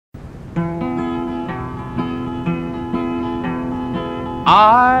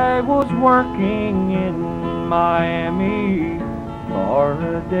I was working in Miami for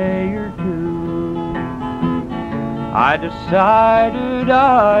a day or two. I decided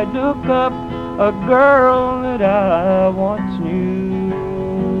I'd look up a girl that I once knew.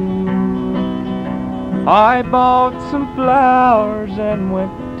 I bought some flowers and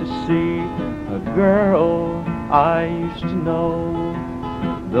went to see a girl I used to know.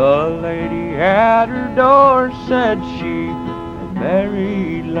 The lady at her door said she had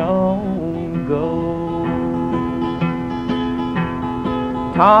married long ago.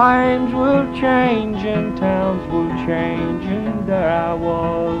 Times will change and towns will change, and there I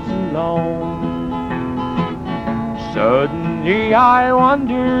was alone. Suddenly I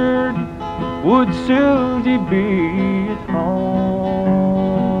wondered, would Susie be at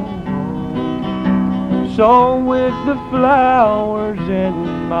home? So with the flowers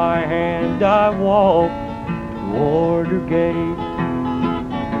in my hand I walked toward her gate.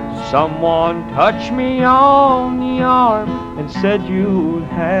 Someone touched me on the arm and said, you'll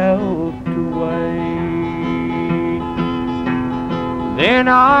have to wait. Then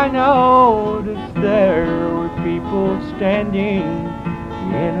I noticed there were people standing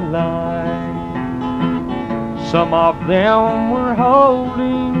in a line. Some of them were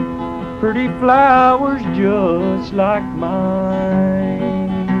holding pretty flowers just like mine.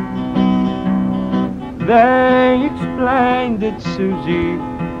 They explained that Susie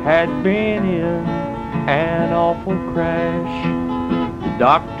had been in an awful crash. The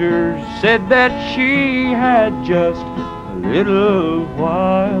doctors said that she had just a little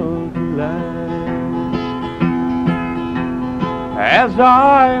while to last. As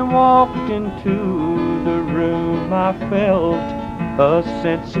I walked into the room, I felt a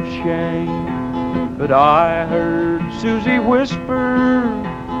sense of shame, but I heard Susie whisper,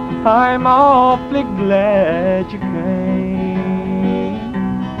 I'm awfully glad you came.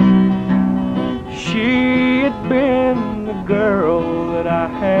 She had been the girl that I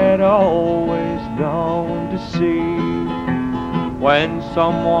had always gone to see when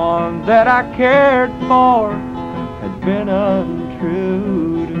someone that I cared for had been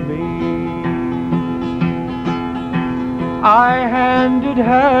untrue to me. I handed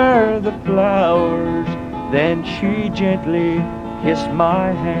her the flowers, then she gently kissed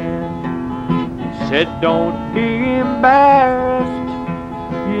my hand, said, don't be embarrassed,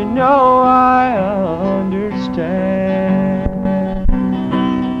 you know I understand.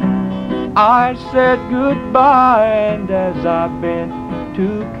 I said goodbye, and as I bent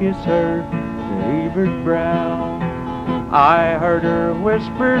to kiss her favored brow, I heard her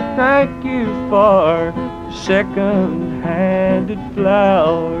whisper, thank you for second-handed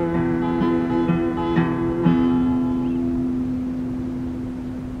flowers.